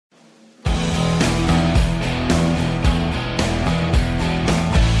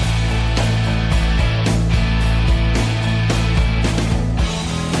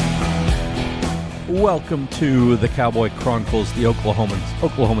Welcome to the Cowboy Chronicles, the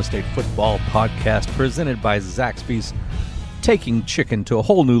Oklahoma State football podcast presented by Zaxby's, taking chicken to a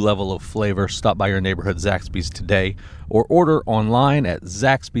whole new level of flavor. Stop by your neighborhood Zaxby's today or order online at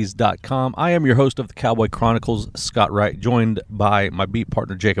Zaxby's.com. I am your host of the Cowboy Chronicles, Scott Wright, joined by my beat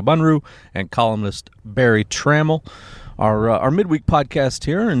partner Jacob Unruh and columnist Berry Tramel. Our midweek podcast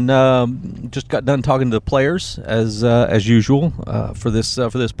here, and just got done talking to the players as usual for this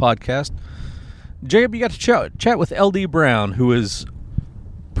podcast. Jacob, you got to chat with LD Brown, who is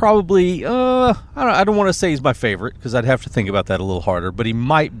probably I don't want to say he's my favorite because I'd have to think about that a little harder, but he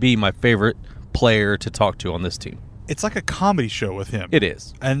might be my favorite player to talk to on this team. It's like a comedy show with him. It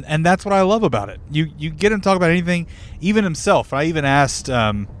is, and that's what I love about it. You get him to talk about anything, even himself. I even asked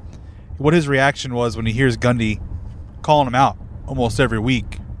what his reaction was when he hears Gundy calling him out almost every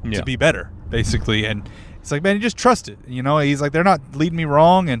week to be better, basically. And it's like, man, you just trust it. You know, he's like, they're not leading me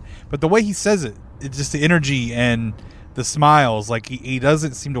wrong. But the way he says it, it's just the energy and the smiles. Like, he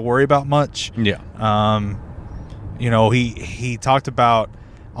doesn't seem to worry about much. Yeah. You know, he talked about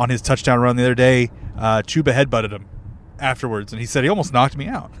on his touchdown run the other day, Chuba headbutted him afterwards, and he said he almost knocked me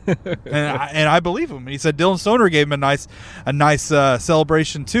out. and I believe him. He said Dylan Stoner gave him a nice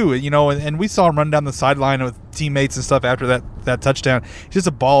celebration too. You know, and we saw him run down the sideline with teammates and stuff after that touchdown. He's just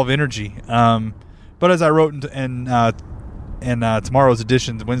a ball of energy. But as I wrote in tomorrow's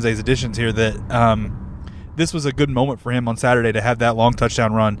editions, Wednesday's editions here, that this was a good moment for him on Saturday to have that long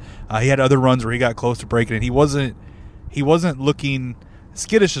touchdown run. He had other runs where he got close to breaking it. He wasn't looking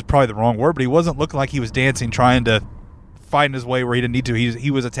skittish is probably the wrong word, but he wasn't looking like he was dancing, trying to find his way where he didn't need to. He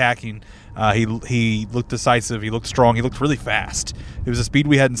was attacking. He looked decisive. He looked strong. He looked really fast. It was a speed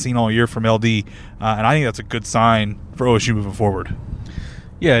we hadn't seen all year from LD, and I think that's a good sign for OSU moving forward.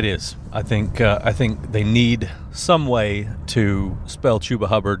 Yeah, it is. I think they need some way to spell Chuba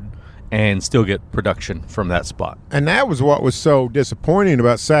Hubbard and still get production from that spot. And that was what was so disappointing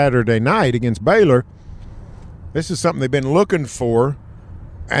about Saturday night against Baylor. This is something they've been looking for,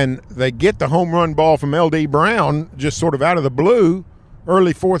 and they get the home run ball from LD Brown just sort of out of the blue.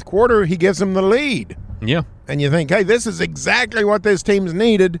 Early fourth quarter, he gives them the lead. Yeah. And you think, hey, this is exactly what this team's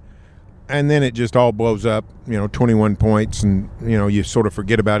needed. And then it just all blows up, 21 points, and, you sort of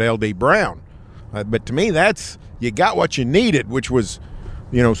forget about LD Brown. But to me, you got what you needed, which was,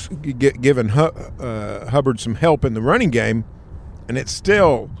 giving Hubbard some help in the running game, and it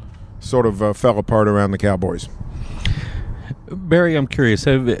still sort of fell apart around the Cowboys. Barry, I'm curious.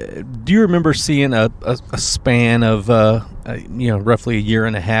 Do you remember seeing a span of, roughly a year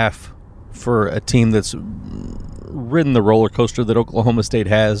and a half for a team that's ridden the roller coaster that Oklahoma State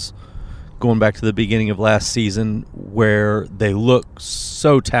has, going back to the beginning of last season, where they look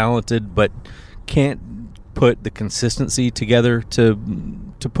so talented but can't put the consistency together to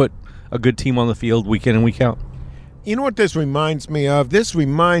put a good team on the field week in and week out? You know what this reminds me of? This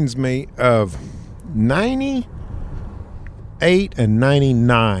reminds me of 98 and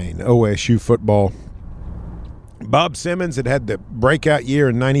 99 OSU football. Bob Simmons had the breakout year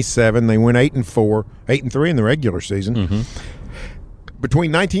in 97. They went 8-4, 8-3 in the regular season. Mm-hmm.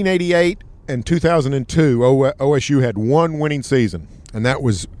 Between 1988 and 2002, OSU had one winning season, and that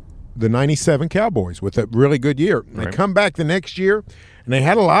was the 97 Cowboys with a really good year. Right. They come back the next year, and they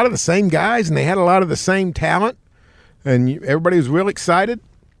had a lot of the same guys, and they had a lot of the same talent, and everybody was real excited.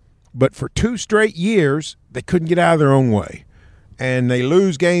 But for 2 straight years, they couldn't get out of their own way. And they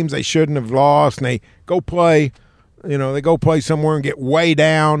lose games they shouldn't have lost, and they go play somewhere and get way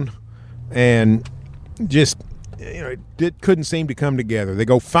down, and just it couldn't seem to come together. They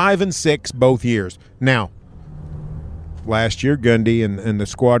go 5-6 both years. Now, last year, Gundy and the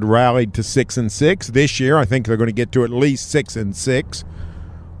squad rallied to 6-6. This year, I think they're going to get to at least 6-6.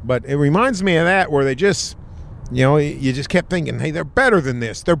 But it reminds me of that, where they just, you just kept thinking, hey, they're better than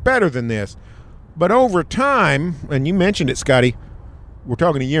this. They're better than this. But over time, and you mentioned it, Scotty, we're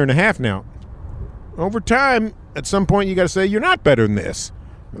talking a year and a half now. Over time, at some point, you got to say, you're not better than this.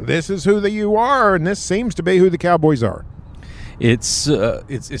 This is who you are, and this seems to be who the Cowboys are. It's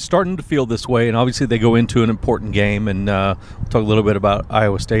starting to feel this way, and obviously they go into an important game, and we'll talk a little bit about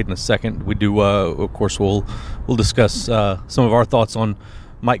Iowa State in a second. We do, of course, we'll discuss some of our thoughts on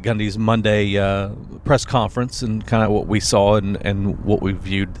Mike Gundy's Monday press conference and kind of what we saw and what we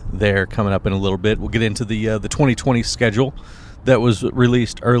viewed there coming up in a little bit. We'll get into the 2020 schedule that was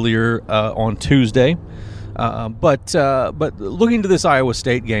released earlier on Tuesday. But looking to this Iowa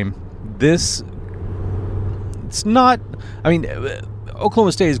State game, it's not – I mean,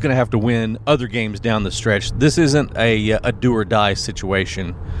 Oklahoma State is going to have to win other games down the stretch. This isn't a do-or-die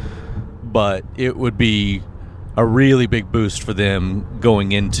situation, but it would be a really big boost for them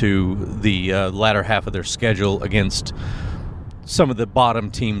going into the latter half of their schedule against some of the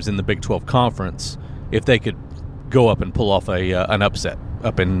bottom teams in the Big 12 Conference if they could go up and pull off an upset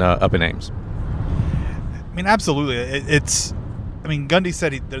up in Ames. I mean, absolutely. Gundy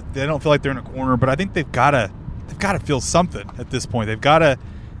said they don't feel like they're in a corner, but I think they've got to feel something at this point. They've got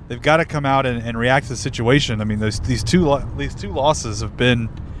to come out and react to the situation. I mean, these two losses have been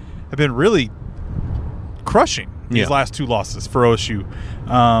really crushing. These last two losses for OSU.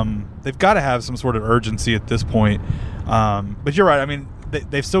 They've got to have some sort of urgency at this point. But you're right. I mean,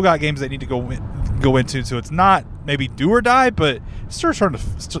 they've still got games they need to go into, so it's not maybe do or die, but it's starting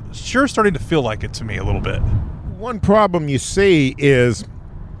to feel like it to me a little bit. One problem you see is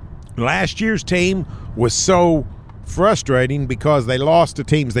last year's team was so frustrating because they lost to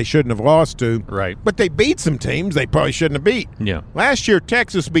teams they shouldn't have lost to. Right. But they beat some teams they probably shouldn't have beat. Yeah. Last year,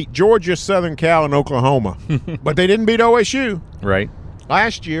 Texas beat Georgia, Southern Cal, and Oklahoma. But they didn't beat OSU. Right.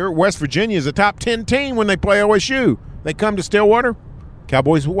 Last year, West Virginia is a top 10 team when they play OSU. They come to Stillwater,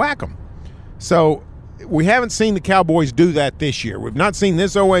 Cowboys will whack them. So we haven't seen the Cowboys do that this year. We've not seen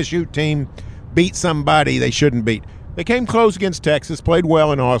this OSU team beat somebody they shouldn't beat. They came close against Texas, played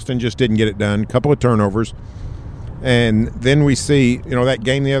well in Austin, just didn't get it done. A couple of turnovers. And then we see, that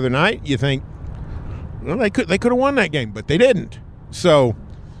game the other night, you think, well, they could have won that game, but they didn't. So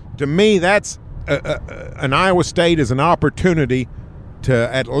to me, that's an Iowa State is an opportunity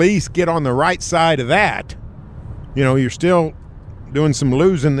to at least get on the right side of that. You're still doing some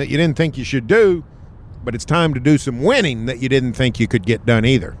losing that you didn't think you should do, but it's time to do some winning that you didn't think you could get done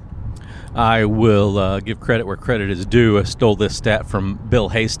either. I will give credit where credit is due. I stole this stat from Bill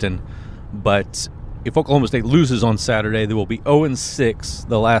Haston, but if Oklahoma State loses on Saturday, they will be 0-6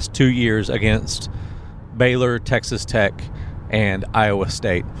 the last 2 years against Baylor, Texas Tech, and Iowa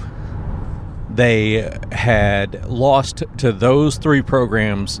State. They had lost to those three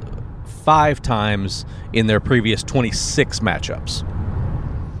programs 5 times in their previous 26 matchups.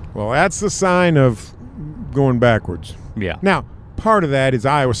 Well, that's the sign of going backwards. Yeah. Now, part of that is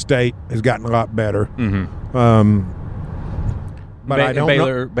Iowa State has gotten a lot better. Mm-hmm. But I don't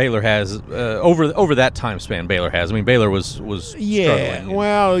know. Baylor has over that time span. Baylor has. I mean, Baylor was struggling.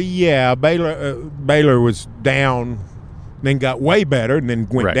 Well, yeah. Baylor was down, then got way better, and then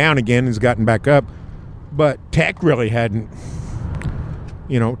went down again and has gotten back up. But Tech really hadn't.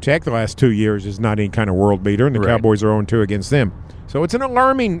 Tech the last 2 years is not any kind of world beater, and the Cowboys are 0-2 against them. So it's an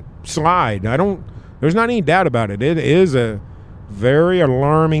alarming slide. There's not any doubt about it. It is a very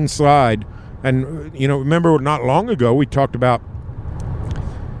alarming slide. And remember not long ago we talked about.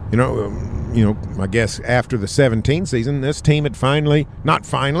 I guess after the 2017 season, this team had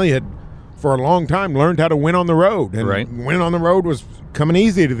had for a long time learned how to win on the road. And winning on the road was coming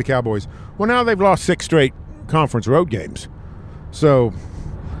easy to the Cowboys. Well, now they've lost 6 straight conference road games. So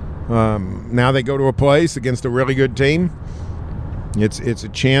now they go to a place against a really good team. It's a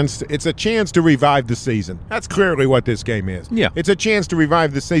chance to revive the season. That's clearly what this game is. Yeah. It's a chance to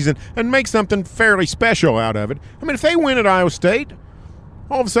revive the season and make something fairly special out of it. I mean, if they win at Iowa State,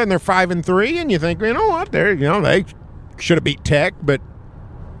 all of a sudden they're 5-3, and you think, what? They should have beat Tech, but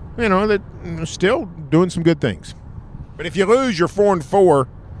they're still doing some good things. But if you lose, you're 4-4,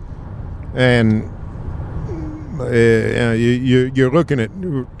 and you're looking at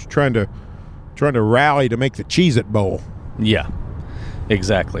trying to rally to make the Cheez-It Bowl. Yeah,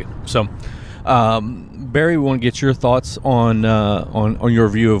 exactly. So, Barry, we want to get your thoughts on your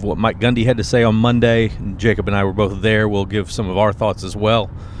view of what Mike Gundy had to say on Monday. Jacob and I were both there. We'll give some of our thoughts as well.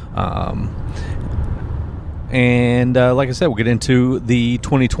 And like I said, we'll get into the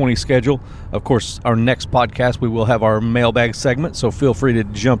 2020 schedule. Of course, our next podcast, we will have our mailbag segment, so feel free to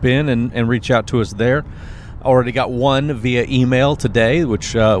jump in and reach out to us there. Already got one via email today,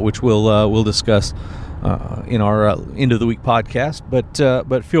 which we'll discuss in our end of the week podcast,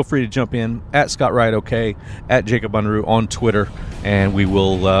 but feel free to jump in at Scott Wright, at Jacob Unruh on Twitter, and we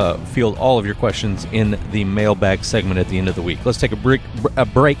will field all of your questions in the mailbag segment at the end of the week. Let's take a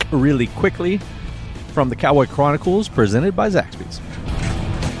break really quickly from the Cowboy Chronicles, presented by Zaxby's.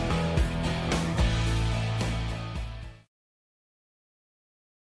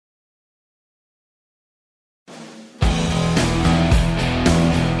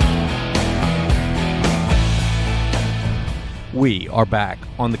 We are back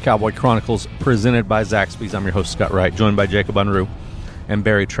on the Cowboy Chronicles, presented by Zaxby's. I'm your host, Scott Wright, joined by Jacob Unruh and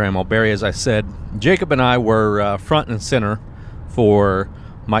Berry Tramel. Barry, as I said, Jacob and I were front and center for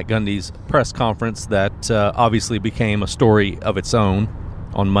Mike Gundy's press conference that obviously became a story of its own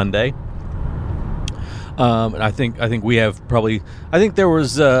on Monday. And I think we have probably. I think there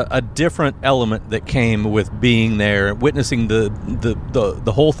was a different element that came with being there, witnessing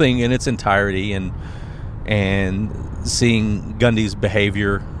the whole thing in its entirety, and seeing Gundy's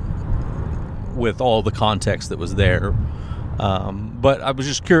behavior with all the context that was there. But I was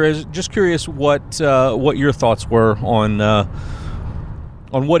just curious what your thoughts were on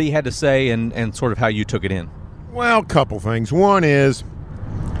what he had to say and sort of how you took it in. Well, a couple things. One is,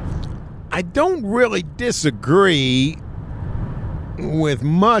 I don't really disagree with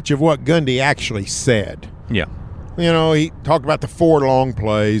much of what Gundy actually said. Yeah. You know, he talked about the 4 long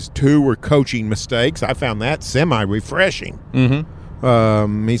plays. 2 were coaching mistakes. I found that semi-refreshing.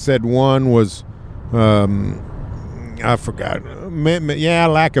 Mm-hmm. He said 1 was, I forgot.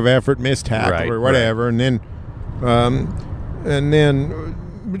 Lack of effort, missed tackle, or whatever. Right. And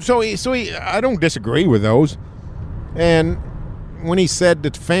then, so I don't disagree with those. And when he said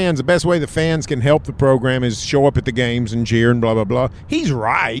that fans, the best way the fans can help the program is show up at the games and cheer and blah, blah, blah, he's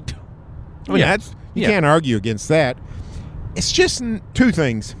right. I mean, you can't argue against that. It's just 2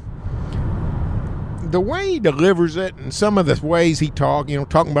 things. The way he delivers it and some of the ways he talking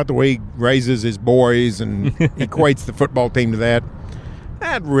about the way he raises his boys and equates the football team to that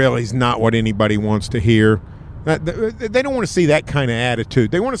really is not what anybody wants to hear. They don't want to see that kind of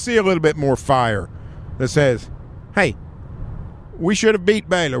attitude. They want to see a little bit more fire that says, hey, we should have beat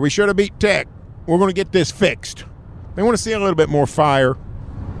Baylor. We should have beat Tech. We're going to get this fixed. They want to see a little bit more fire.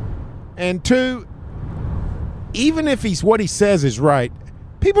 And 2, even if what he says is right,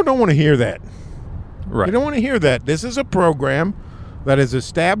 people don't want to hear that. Right. They don't want to hear that. This is a program that has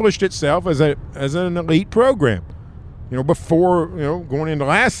established itself as an elite program. Before, going into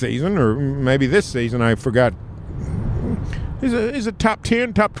last season or maybe this season, I forgot. Is a top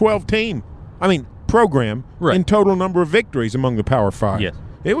 10, top 12 team. I mean, program in total number of victories among the Power 5. Yes.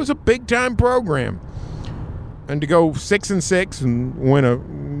 It was a big-time program. And to go 6-6 and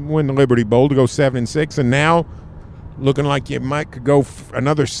win the Liberty Bowl, to go 7-6, and now looking like you could go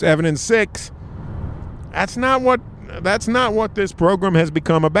another 7-6. That's not what this program has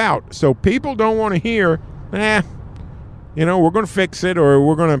become about. So people don't want to hear, we're going to fix it, or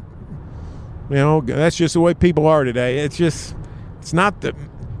we're going to, that's just the way people are today. It's not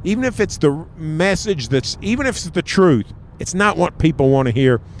even if it's the message even if it's the truth, it's not what people want to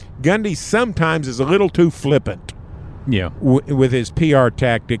hear. Gundy sometimes is a little too flippant. Yeah. With his PR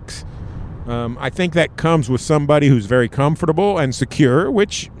tactics. I think that comes with somebody who's very comfortable and secure,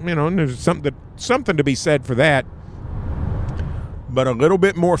 which, there's something to be said for that. But a little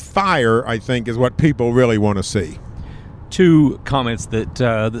bit more fire, I think, is what people really want to see. 2 comments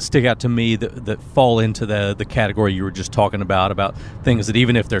that stick out to me that fall into the category you were just talking about things that,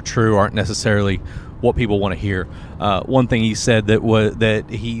 even if they're true, aren't necessarily what people want to hear. One thing he said that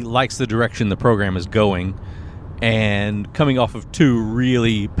he likes the direction the program is going, and coming off of 2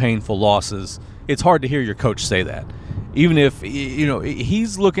 really painful losses, it's hard to hear your coach say that. Even if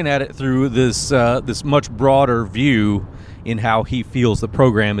he's looking at it through this much broader view in how he feels the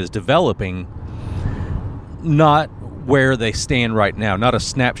program is developing, not where they stand right now, not a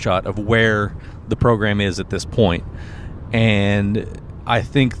snapshot of where the program is at this point. And I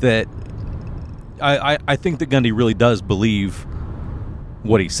think that I think that Gundy really does believe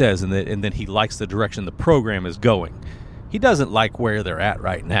what he says, and that he likes the direction the program is going. He doesn't like where they're at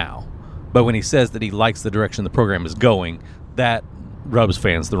right now, but when he says that he likes the direction the program is going, that rubs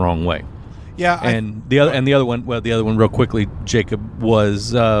fans the wrong way. Yeah. And the other one real quickly, Jacob,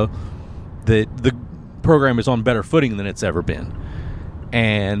 was that the program is on better footing than it's ever been.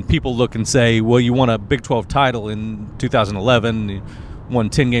 And people look and say, well, you won a Big 12 title in 2011, you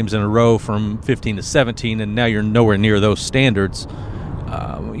won 10 games in a row from 15 to 17, and now you're nowhere near those standards.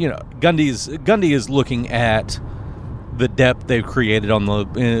 Gundy is looking at the depth they've created on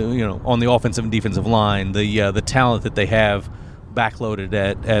the offensive and defensive line, the talent that they have backloaded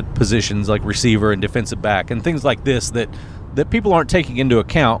at positions like receiver and defensive back, and things like this that people aren't taking into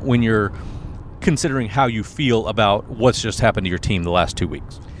account when you're considering how you feel about what's just happened to your team the last 2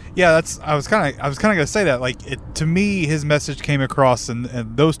 weeks. Yeah, I was kind of going to say that. Like, to me, his message came across in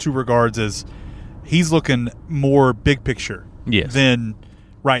those 2 regards as he's looking more big picture than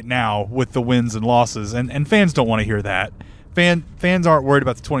right now with the wins and losses, and fans don't want to hear that. Fans aren't worried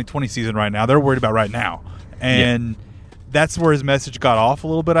about the 2020 season right now; they're worried about right now, and that's where his message got off a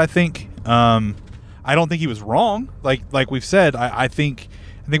little bit. I think. I don't think he was wrong. Like we've said, I think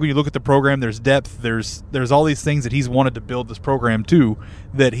when you look at the program, there's depth. There's all these things that he's wanted to build this program to,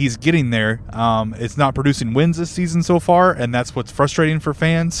 that he's getting there. It's not producing wins this season so far, and that's what's frustrating for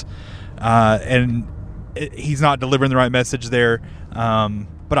fans. He's not delivering the right message there.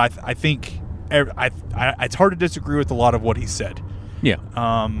 But I think it's hard to disagree with a lot of what he said. Yeah.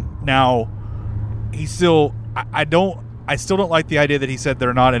 Now, he still, I still don't like the idea that he said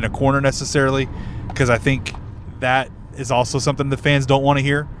they're not in a corner necessarily, because I think that is also something the fans don't want to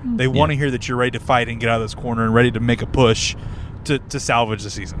hear. They want to hear that you're ready to fight and get out of this corner and ready to make a push to salvage the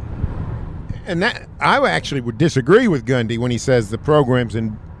season. And that I actually would disagree with Gundy when he says the program's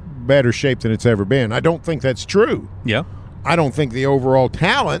in better shape than it's ever been. I don't think that's true. Yeah. I don't think the overall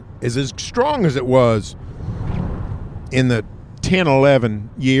talent is as strong as it was in the 10, 11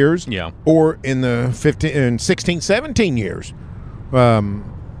 years or in the 15 and 16, 17 years.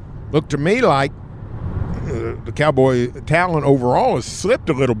 Look to me like the Cowboy talent overall has slipped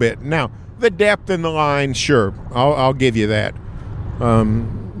a little bit. Now, the depth in the line, sure, I'll give you that.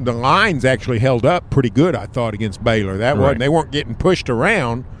 The lines actually held up pretty good, I thought, against Baylor. They weren't getting pushed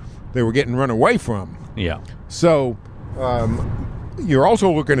around; they were getting run away from. Yeah. So you're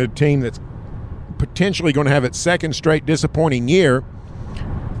also looking at a team that's potentially going to have its second straight disappointing year,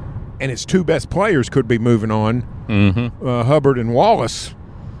 and its two best players could be moving on. Mm-hmm. Hubbard and Wallace,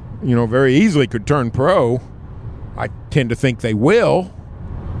 very easily could turn pro. I tend to think they will.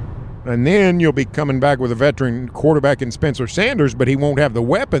 And then you'll be coming back with a veteran quarterback in Spencer Sanders, but he won't have the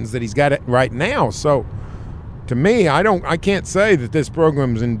weapons that he's got right now. So, to me, I can't say that this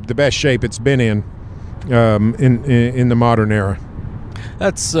program's in the best shape it's been in the modern era.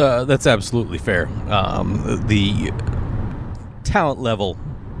 That's absolutely fair. The talent level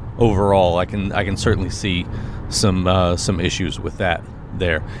overall, I can certainly see some issues with that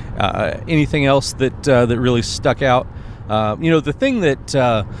there. Anything else that really stuck out?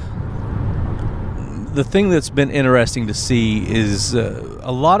 The thing that's been interesting to see is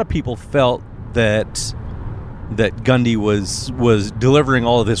a lot of people felt that Gundy was delivering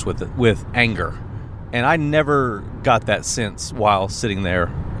all of this with anger, and I never got that sense while sitting there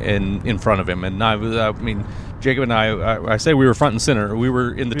in front of him. And I mean, Jacob and I say we were front and center. We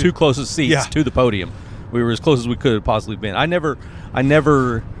were in the two closest seats to the podium. We were as close as we could have possibly been. I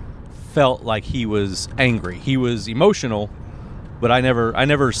never felt like he was angry. He was emotional, but I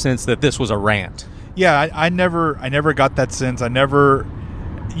never sensed that this was a rant. Yeah, I never got that sense. I never,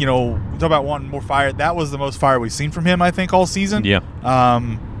 we talk about wanting more fire. That was the most fire we've seen from him, I think, all season. Yeah.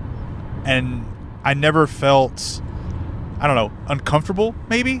 And I never felt, uncomfortable,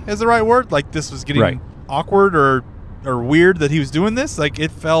 maybe is the right word. Like this was getting awkward or weird that he was doing this. Like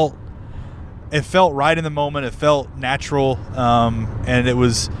it felt right in the moment. It felt natural. And it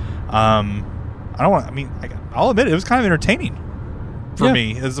was, I'll admit it was kind of entertaining. For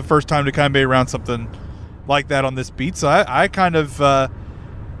me, it was the first time to kind of be around something like that on this beat. So I kind of, thought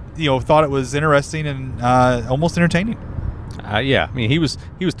it was interesting and almost entertaining. I mean, he was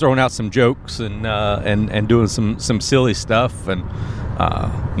throwing out some jokes and doing some silly stuff and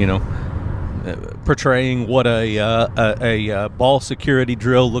portraying what a ball security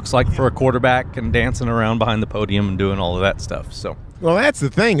drill looks like for a quarterback and dancing around behind the podium and doing all of that stuff. So well, that's the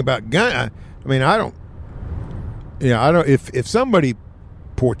thing about Gundy. I mean, I don't. If somebody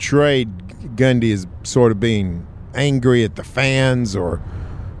portrayed Gundy as sort of being angry at the fans or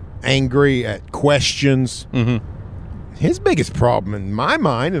angry at questions, his biggest problem in my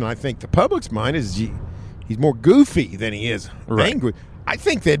mind, and I think the public's mind, is he's more goofy than he is angry. I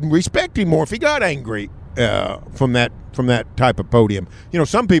think they'd respect him more if he got angry from that type of podium.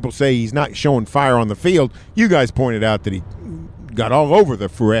 Some people say he's not showing fire on the field. You guys pointed out that he got all over the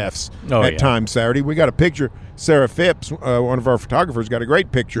refs at times Saturday. We got a picture. Sarah Phipps, one of our photographers, got a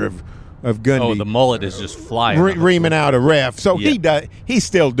great picture of Gundy. Oh, the mullet is just flying. Reaming out a ref. So he's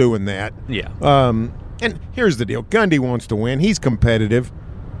still doing that. Yeah. And here's the deal. Gundy wants to win. He's competitive.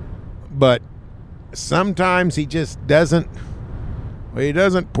 But sometimes he just doesn't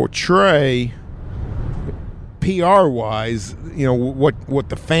portray PR-wise, what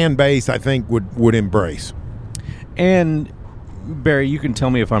the fan base, I think, would embrace. And Barry, you can tell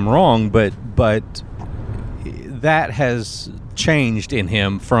me if I'm wrong, but that has changed in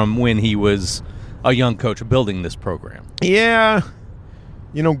him from when he was a young coach building this program. Yeah.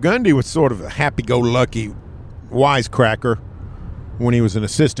 Gundy was sort of a happy-go-lucky wisecracker when he was an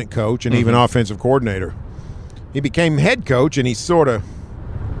assistant coach and even offensive coordinator. He became head coach, and he sort of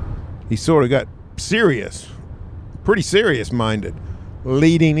got serious, pretty serious-minded,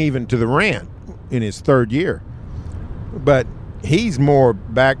 leading even to the rant in his third year. But he's more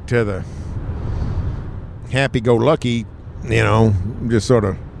back to the happy-go-lucky, just sort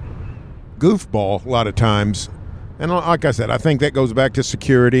of goofball a lot of times. And like I said, I think that goes back to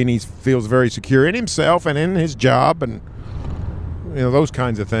security, and he feels very secure in himself and in his job and, those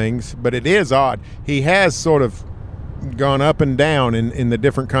kinds of things. But it is odd. He has sort of gone up and down in the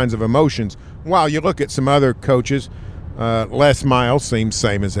different kinds of emotions. while you look at some other coaches, Les Miles seems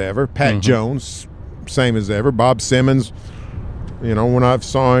same as ever. Pat Jones, same as ever. Bob Simmons, when I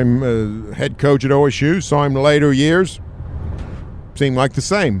saw him head coach at OSU, saw him later years, seemed like the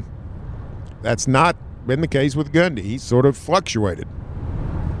same. That's not been the case with Gundy. He's sort of fluctuated.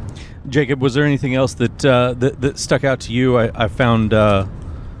 Jacob, was there anything else that stuck out to you? I found,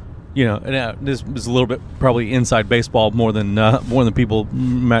 this was a little bit probably inside baseball more than people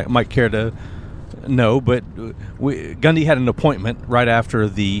might care to know. But Gundy had an appointment right after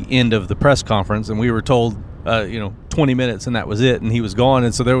the end of the press conference, and we were told, 20 minutes, and that was it, and he was gone.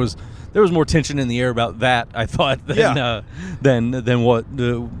 And so there was more tension in the air about that, I thought, than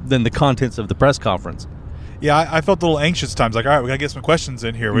the contents of the press conference. Yeah, I felt a little anxious at times. Like, all right, we gotta get some questions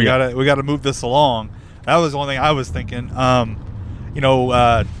in here. We gotta move this along. That was the only thing I was thinking.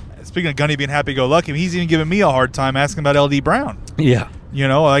 Speaking of Gundy being happy-go-lucky, he's even giving me a hard time asking about LD Brown. Yeah,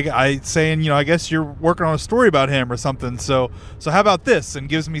 I guess you're working on a story about him or something. So how about this? And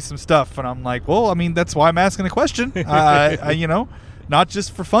gives me some stuff, and I'm like, well, that's why I'm asking the question. Not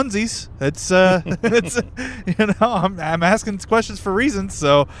just for funsies. It's I'm asking questions for reasons.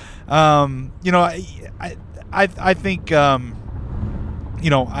 So, I think, I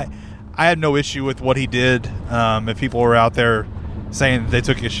had no issue with what he did. If people were out there saying they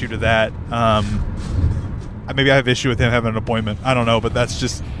took issue to that, maybe I have issue with him having an appointment. I don't know, but that's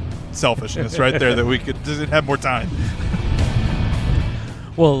just selfishness right there that we could just have more time.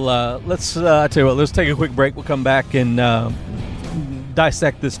 Well, let's tell you what. Let's take a quick break. We'll come back and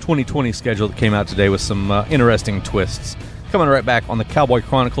dissect this 2020 schedule that came out today with some interesting twists. Coming right back on the Cowboy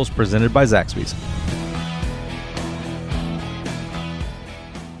Chronicles, presented by Zaxby's.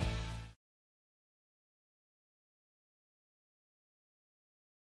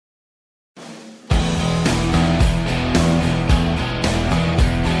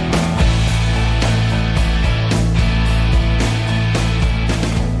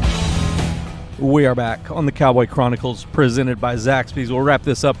 We are back on the Cowboy Chronicles, presented by Zaxby's. We'll wrap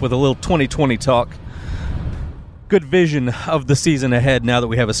this up with a little 2020 talk. Good vision of the season ahead now that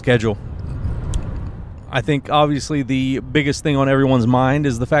we have a schedule. I think, obviously, the biggest thing on everyone's mind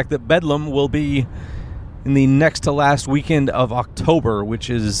is the fact that Bedlam will be in the next to last weekend of October, which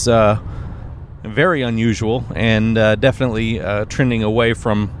is very unusual and definitely trending away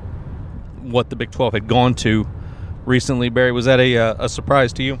from what the Big 12 had gone to recently. Barry, was that a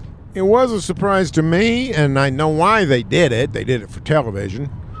surprise to you? It was a surprise to me, and I know why they did it. They did it for television.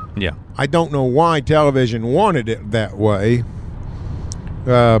 Yeah. I don't know why television wanted it that way.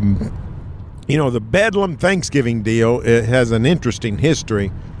 The Bedlam Thanksgiving deal, it has an interesting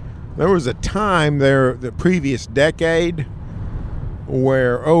history. There was a time there, the previous decade,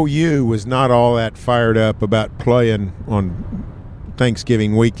 where OU was not all that fired up about playing on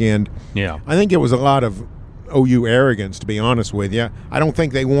Thanksgiving weekend. Yeah. I think it was a lot of OU arrogance, to be honest with you. I don't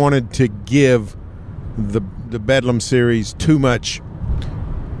think they wanted to give the Bedlam series too much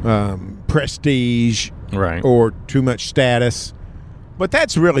prestige, right, or too much status. But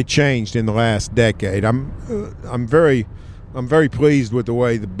that's really changed in the last decade. I'm very pleased with the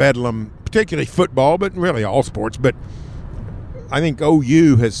way the Bedlam, particularly football, but really all sports. But I think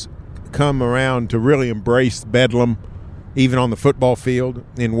OU has come around to really embrace Bedlam, even on the football field,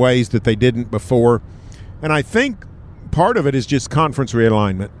 in ways that they didn't before. And I think part of it is just conference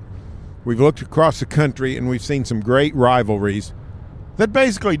realignment. We've looked across the country and we've seen some great rivalries that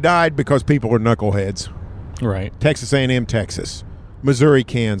basically died because people are knuckleheads. Right. Texas A&M, Texas. Missouri,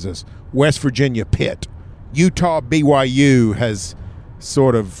 Kansas. West Virginia, Pitt. Utah, BYU has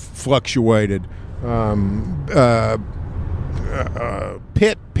sort of fluctuated.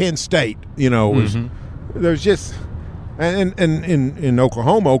 Pitt, Penn State, there's just... And in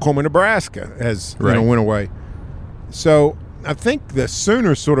Oklahoma, Nebraska has went away. So I think the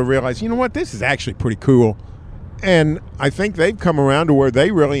Sooners sort of realized, this is actually pretty cool. And I think they've come around to where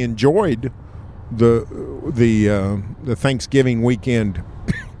they really enjoyed the Thanksgiving weekend.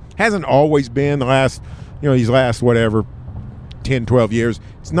 Hasn't always been the last, these last 10, 12 years.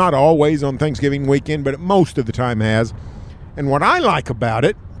 It's not always on Thanksgiving weekend, but most of the time has. And what I like about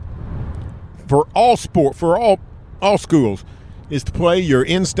it, for all schools, is to play your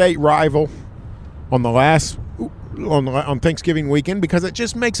in-state rival on Thanksgiving weekend, because it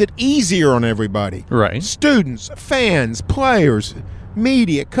just makes it easier on everybody. Right. Students, fans, players,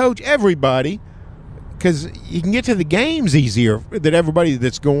 media, coach, everybody, because you can get to the games easier than everybody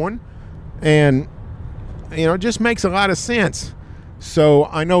that's going, and it just makes a lot of sense. So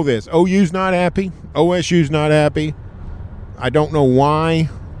I know this. OU's not happy. OSU's not happy. I don't know why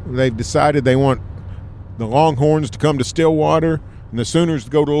they've decided they want the Longhorns to come to Stillwater. and the Sooners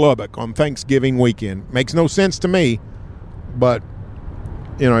go to Lubbock on Thanksgiving weekend. Makes no sense to me, but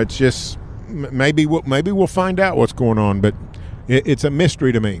it's just maybe we'll find out what's going on. But it's a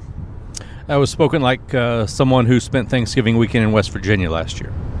mystery to me. That was spoken like someone who spent Thanksgiving weekend in West Virginia last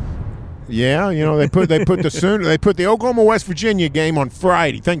year. Yeah, they put the Oklahoma West Virginia game on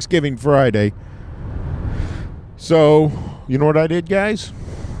Friday, Thanksgiving Friday. So, you know what I did, guys?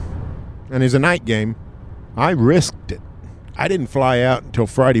 And it's a night game. I risked it. I didn't fly out until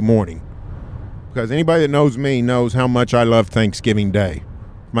Friday morning, because anybody that knows me knows how much I love Thanksgiving Day.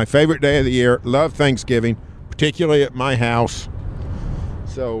 My favorite day of the year. Love Thanksgiving, particularly at my house.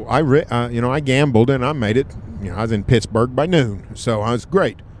 So I gambled and I made it. I was in Pittsburgh by noon, so I was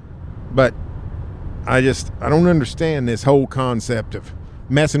great. But I don't understand this whole concept of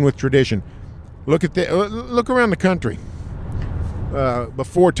messing with tradition. Look around the country.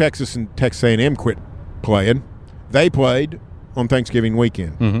 Before Texas and Texas A&M quit playing, they played on Thanksgiving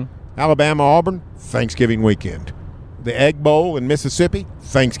weekend. Mm-hmm. Alabama, Auburn, Thanksgiving weekend. The Egg Bowl in Mississippi,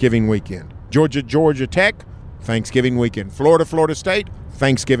 Thanksgiving weekend. Georgia Tech, Thanksgiving weekend. Florida State,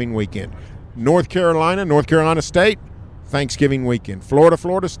 Thanksgiving weekend. North Carolina State, Thanksgiving weekend.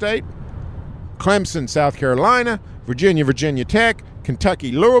 Florida State, Clemson, South Carolina, Virginia Tech,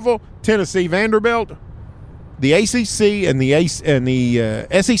 Kentucky, Louisville, Tennessee, Vanderbilt. The ACC and the SEC and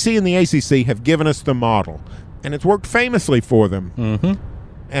the ACC have given us the model, and it's worked famously for them. Mm-hmm.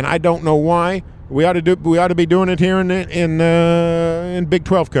 And I don't know why we ought to be doing it here in Big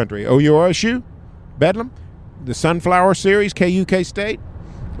 12 country. OUSU, Bedlam, the Sunflower Series, KU State,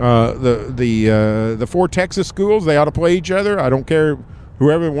 the four Texas schools. They ought to play each other. I don't care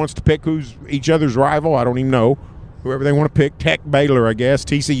whoever wants to pick who's each other's rival. I don't even know. Whoever they want to pick, Tech, Baylor, I guess,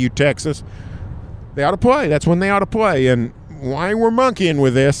 TCU, Texas. They ought to play. That's when they ought to play. And why we're monkeying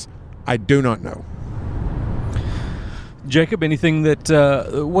with this, I do not know. Jacob, anything that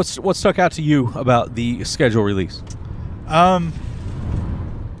what stuck out to you about the schedule release? I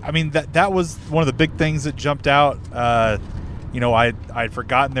mean, that was one of the big things that jumped out. I'd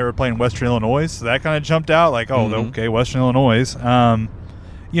forgotten they were playing Western Illinois, so that kind of jumped out. Like, okay, Western Illinois. I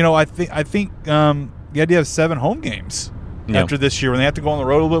think the idea of 7 home games after this year, when they have to go on the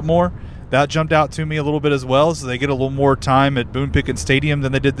road a little bit more, that jumped out to me a little bit as well. So they get a little more time at Boone Pickens Stadium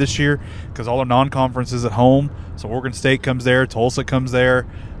than they did this year, because all their non-conference is at home. So Oregon State comes there, Tulsa comes there.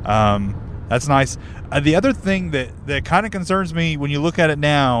 That's nice. The other thing that kind of concerns me when you look at it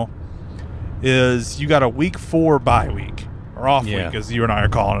now is you got a week 4 bye week, or off week, as you and I are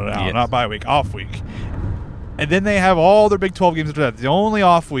calling it out. Yes. Not bye week, off week. And then they have all their Big 12 games after that. The only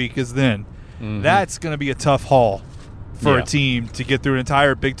off week is then. Mm-hmm. That's going to be a tough haul for a team to get through an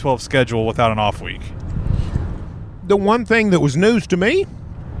entire Big 12 schedule without an off week. The one thing that was news to me,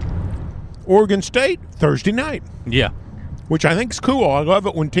 Oregon State, Thursday night. Yeah. Which I think is cool. I love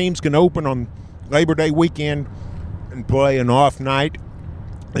it when teams can open on Labor Day weekend and play an off night.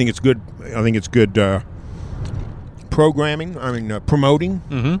 I think it's good. Programming. Promoting.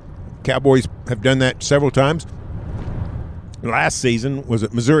 Mm-hmm. Cowboys have done that several times. Last season was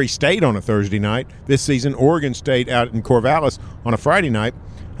at Missouri State on a Thursday night. This season, Oregon State out in Corvallis on a Friday night.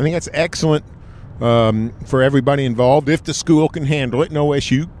 I think that's excellent for everybody involved, if the school can handle it. And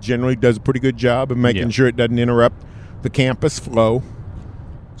OSU generally does a pretty good job of making sure it doesn't interrupt the campus flow.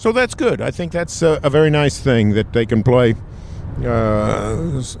 So that's good. I think that's a very nice thing that they can play,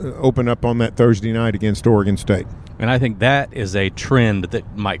 open up on that Thursday night against Oregon State. And I think that is a trend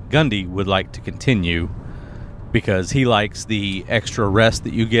that Mike Gundy would like to continue, because he likes the extra rest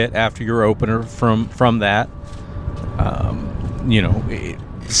that you get after your opener from that.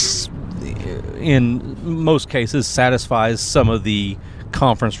 In most cases, satisfies some of the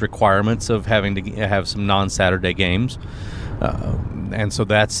conference requirements of having to have some non-Saturday games, and so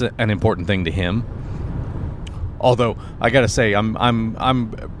that's an important thing to him. Although I got to say,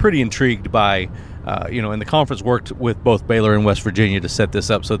 I'm pretty intrigued by, and the conference worked with both Baylor and West Virginia to set this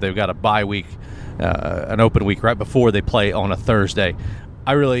up so they've got a bye week. An open week right before they play on a Thursday.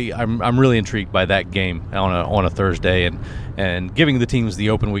 I'm really intrigued by that game on a Thursday, and giving the teams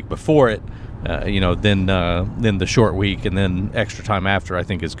the open week before it, then the short week and then extra time after, I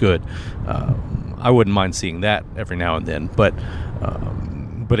think is good. I wouldn't mind seeing that every now and then, but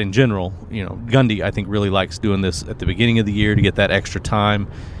in general, Gundy I think really likes doing this at the beginning of the year to get that extra time,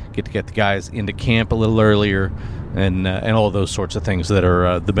 get the guys into camp a little earlier. And all of those sorts of things that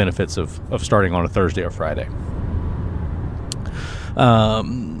are the benefits of starting on a Thursday or Friday.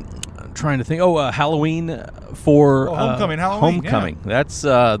 I'm trying to think. Halloween for homecoming. Homecoming. Yeah. That's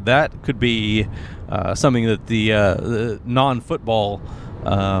that could be something that the non-football,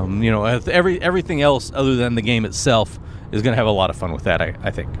 everything else other than the game itself is going to have a lot of fun with that,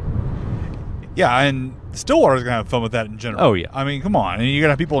 I think. Yeah, and Stillwater's going to have fun with that in general. Oh, yeah. I mean, come on. And you're going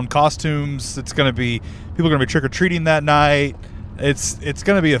to have people in costumes. It's going to be – people are going to be trick-or-treating that night. It's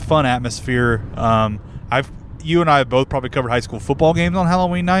going to be a fun atmosphere. You and I have both probably covered high school football games on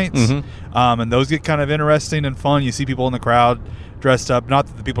Halloween nights, and those get kind of interesting and fun. You see people in the crowd dressed up. Not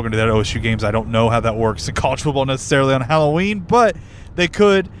that the people are going to do that at OSU games. I don't know how that works in college football necessarily on Halloween, but they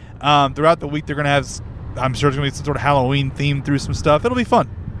could. Throughout the week, they're going to have – I'm sure there's going to be some sort of Halloween theme through some stuff. It'll be fun.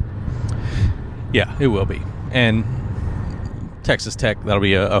 Yeah, it will be. And Texas Tech, that'll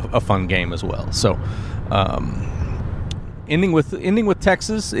be a fun game as well. So, ending with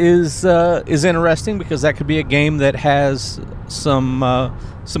Texas is interesting because that could be a game that has some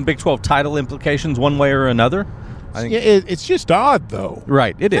Big 12 title implications one way or another. I think it's just odd, though.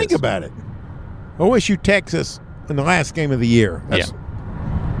 Right, it is. Think about it. OSU Texas in the last game of the year.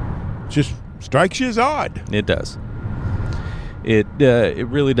 Just strikes you as odd. It does. It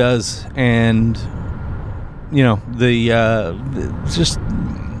really does, and just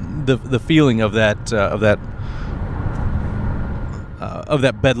the feeling of that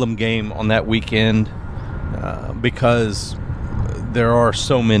Bedlam game on that weekend, because there are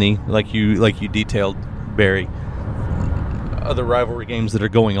so many, like you detailed, Barry, other rivalry games that are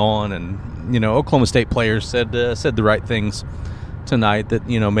going on, and Oklahoma State players said the right things tonight, that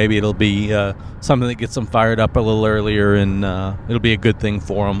maybe it'll be something that gets them fired up a little earlier, and it'll be a good thing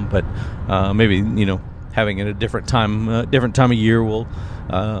for them. But maybe having it a different time of year will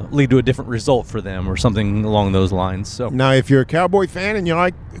lead to a different result for them, or something along those lines. So now, if you're a Cowboy fan and you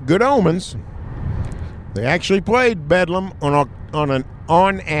like good omens, they actually played Bedlam on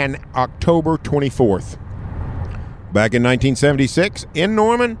an October 24th. Back in 1976 in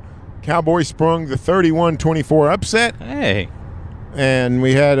Norman, Cowboys sprung the 31-24 upset. Hey. And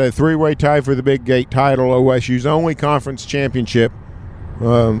we had a three-way tie for the Big 8 title, OSU's only conference championship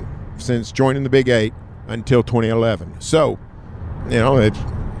since joining the Big 8 until 2011. So,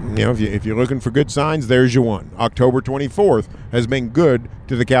 if you're looking for good signs, there's your one. October 24th has been good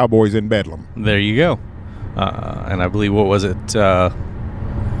to the Cowboys in Bedlam. There you go. And I believe, what was it?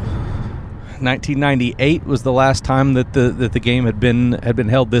 1998 was the last time that the game had been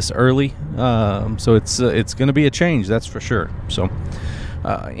held this early. So it's going to be a change, that's for sure. So,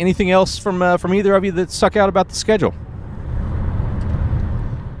 anything else from either of you that stuck out about the schedule?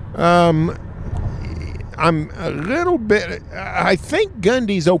 I'm a little bit. I think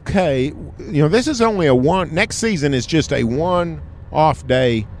Gundy's okay. This is only a one. Next season is just a one-off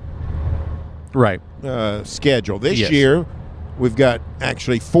day, right? Schedule. This year, we've got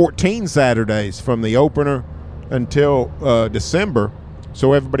actually 14 Saturdays from the opener until December.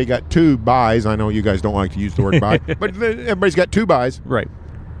 So everybody got 2 buys. I know you guys don't like to use the word buy, but everybody's got 2 buys. Right.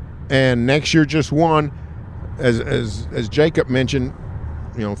 And next year just one, as Jacob mentioned,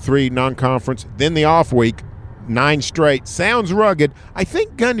 3 non-conference, then the off week, 9 straight. Sounds rugged. I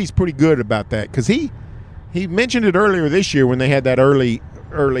think Gundy's pretty good about that, because he mentioned it earlier this year when they had that early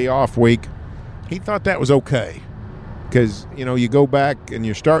off week. He thought that was okay. Because, you go back and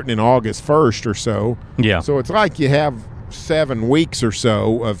you're starting in August 1st or so. Yeah. So it's like you have 7 weeks or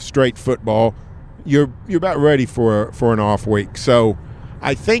so of straight football. You're about ready for an off week. So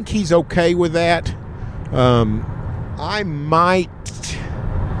I think he's okay with that. I might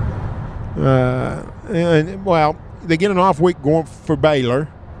they get an off week going for Baylor,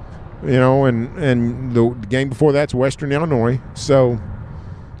 and the game before that's Western Illinois. So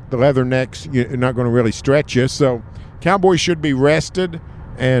the Leathernecks, you're not going to really stretch you. So Cowboys should be rested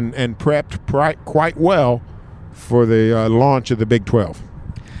and prepped quite well for the launch of the Big 12.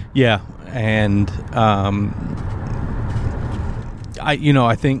 Yeah, and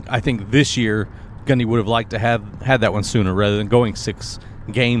I think this year Gundy would have liked to have had that one sooner rather than going 6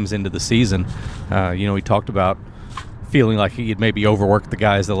 games into the season. He talked about feeling like he had maybe overworked the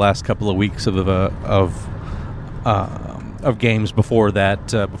guys the last couple of weeks of games before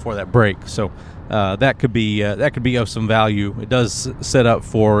that break. So that could be of some value. It does set up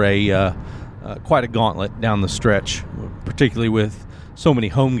for quite a gauntlet down the stretch, particularly with so many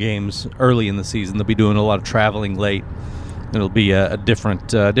home games early in the season. They'll be doing a lot of traveling late. It'll be a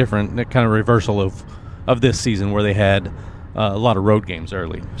different kind of reversal of this season where they had a lot of road games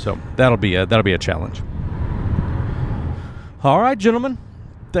early. So that'll be a challenge. All right, gentlemen.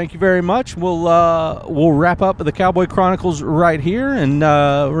 Thank you very much. We'll wrap up the Cowboy Chronicles right here, and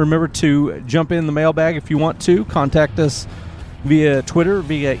remember to jump in the mailbag if you want to. Contact us via Twitter,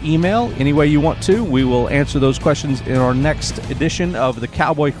 via email, any way you want to. We will answer those questions in our next edition of the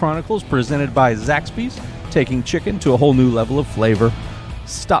Cowboy Chronicles, presented by Zaxby's, taking chicken to a whole new level of flavor.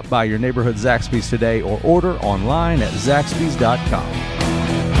 Stop by your neighborhood Zaxby's today or order online at zaxbys.com.